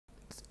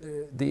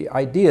the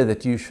idea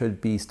that you should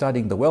be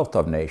studying the wealth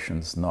of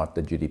nations, not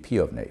the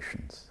GDP of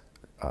nations,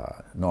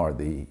 nor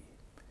the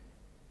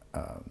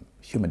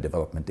Human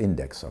Development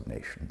Index of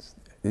nations.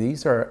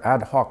 These are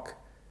ad hoc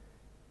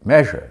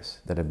measures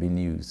that have been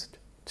used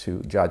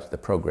to judge the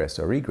progress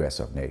or regress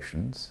of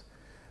nations,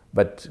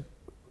 but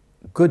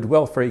good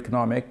welfare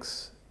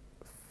economics,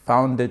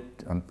 founded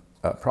on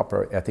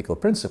proper ethical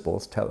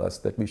principles, tell us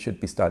that we should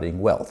be studying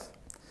wealth.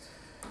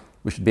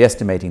 We should be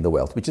estimating the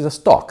wealth, which is a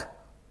stock,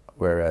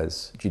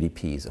 whereas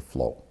GDP is a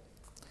flow.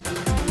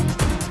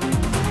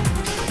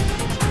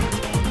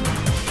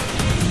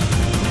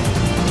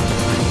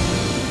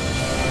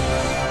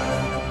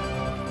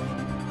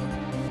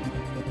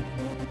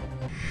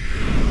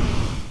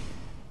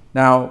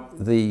 Now,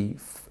 the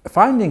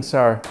findings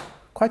are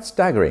quite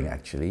staggering,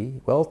 actually.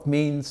 Wealth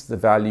means the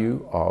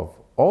value of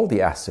all the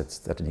assets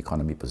that an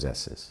economy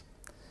possesses,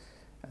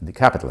 and the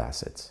capital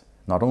assets,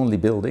 not only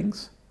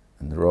buildings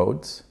and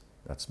roads,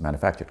 that's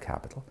manufactured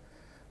capital,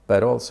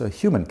 but also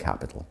human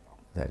capital,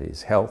 that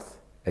is health,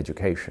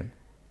 education,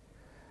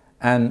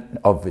 and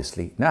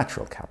obviously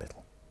natural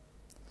capital.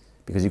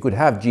 Because you could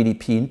have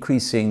GDP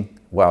increasing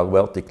while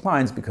wealth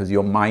declines because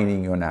you're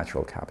mining your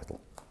natural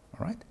capital,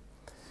 all right?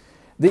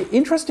 The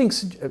interesting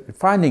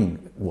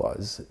finding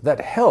was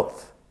that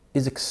health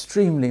is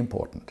extremely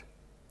important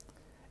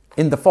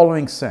in the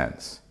following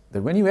sense,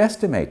 that when you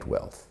estimate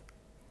wealth,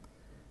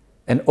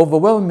 an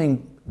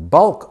overwhelming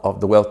bulk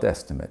of the wealth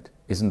estimate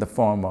is in the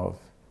form of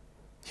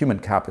human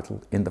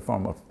capital, in the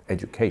form of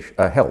education,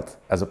 health,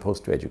 as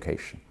opposed to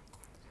education.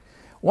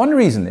 One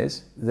reason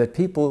is that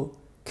people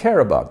care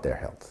about their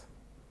health.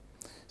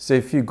 So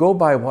if you go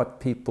by what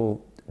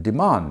people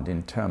demand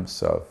in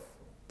terms of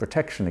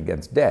protection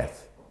against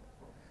death,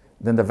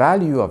 then the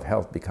value of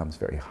health becomes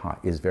very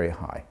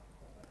high.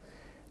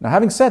 Now,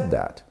 having said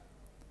that,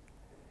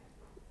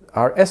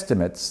 our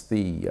estimates,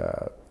 the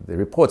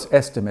report's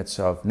estimates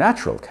of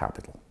natural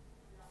capital,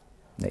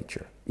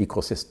 nature,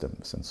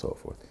 ecosystems, and so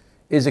forth,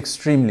 is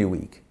extremely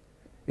weak.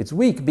 It's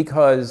weak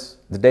because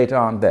the data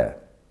aren't there.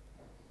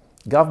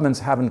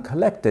 Governments haven't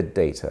collected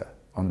data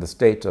on the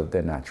state of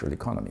their natural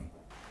economy.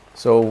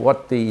 So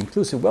what the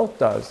inclusive wealth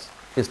does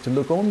is to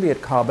look only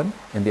at carbon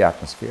in the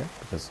atmosphere,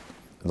 because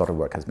a lot of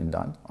work has been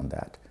done on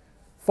that.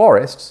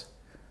 Forests,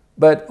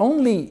 but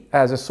only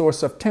as a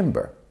source of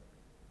timber,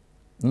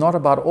 not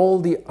about all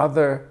the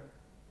other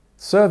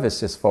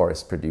services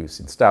forests produce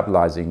in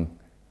stabilizing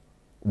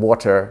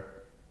water,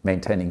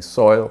 maintaining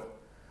soil,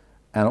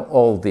 and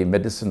all the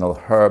medicinal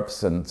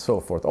herbs and so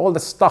forth, all the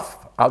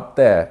stuff out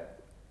there,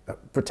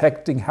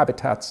 protecting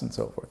habitats and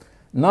so forth.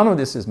 None of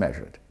this is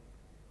measured,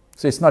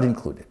 so it's not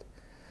included.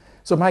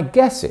 So my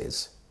guess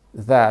is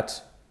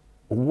that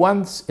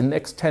once in the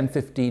next 10,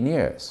 15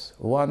 years,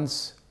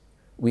 once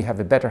we have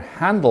a better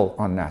handle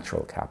on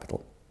natural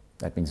capital,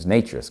 that means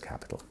nature's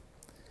capital,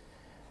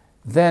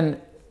 then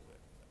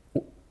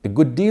a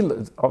good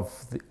deal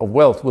of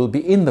wealth will be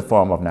in the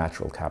form of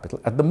natural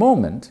capital. At the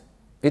moment,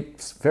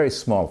 it's a very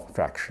small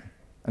fraction.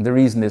 And the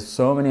reason is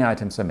so many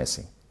items are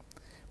missing.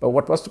 But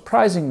what was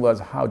surprising was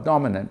how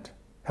dominant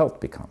health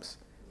becomes.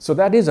 So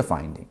that is a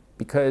finding,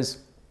 because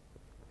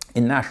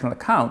in national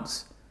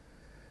accounts,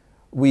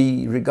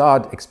 we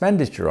regard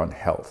expenditure on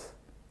health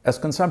as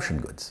consumption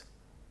goods.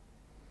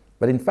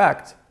 But in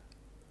fact,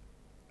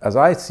 as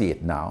I see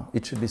it now,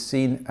 it should be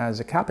seen as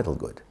a capital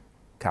good,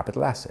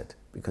 capital asset,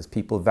 because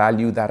people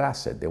value that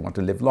asset. They want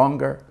to live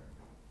longer,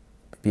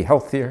 be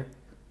healthier.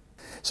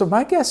 So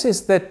my guess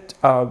is that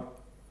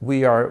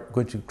we are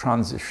going to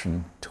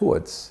transition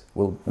towards,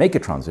 we'll make a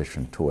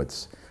transition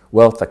towards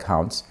wealth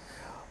accounts,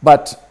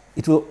 but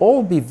it will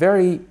all be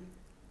very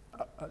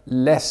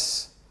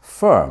less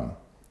firm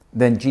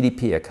than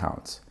GDP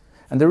accounts.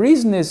 And the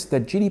reason is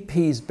that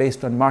GDP is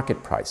based on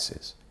market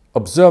prices,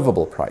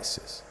 observable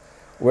prices,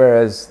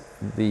 whereas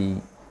the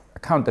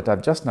account that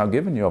I've just now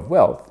given you of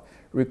wealth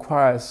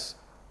requires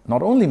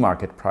not only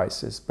market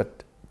prices,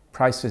 but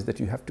prices that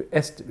you have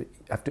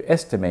to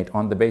estimate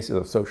on the basis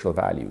of social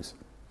values.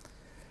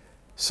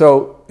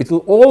 So it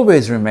will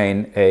always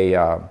remain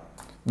a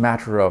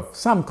matter of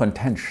some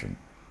contention,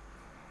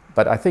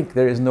 but I think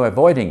there is no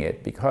avoiding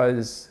it,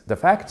 because the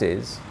fact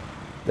is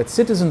that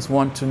citizens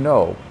want to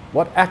know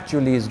what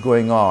actually is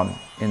going on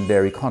in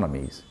their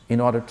economies in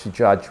order to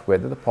judge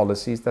whether the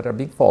policies that are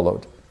being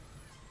followed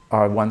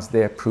are ones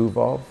they approve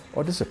of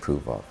or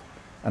disapprove of.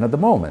 And at the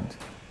moment,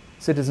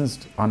 citizens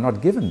are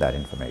not given that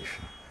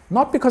information.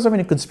 Not because of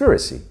any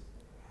conspiracy.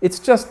 It's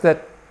just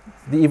that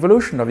the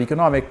evolution of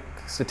economic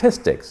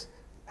statistics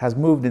has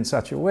moved in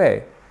such a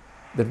way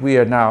that we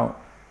are now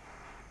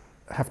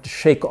have to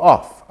shake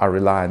off our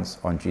reliance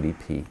on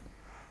GDP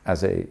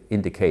as an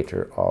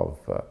indicator of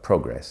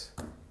progress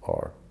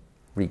or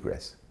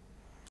regress.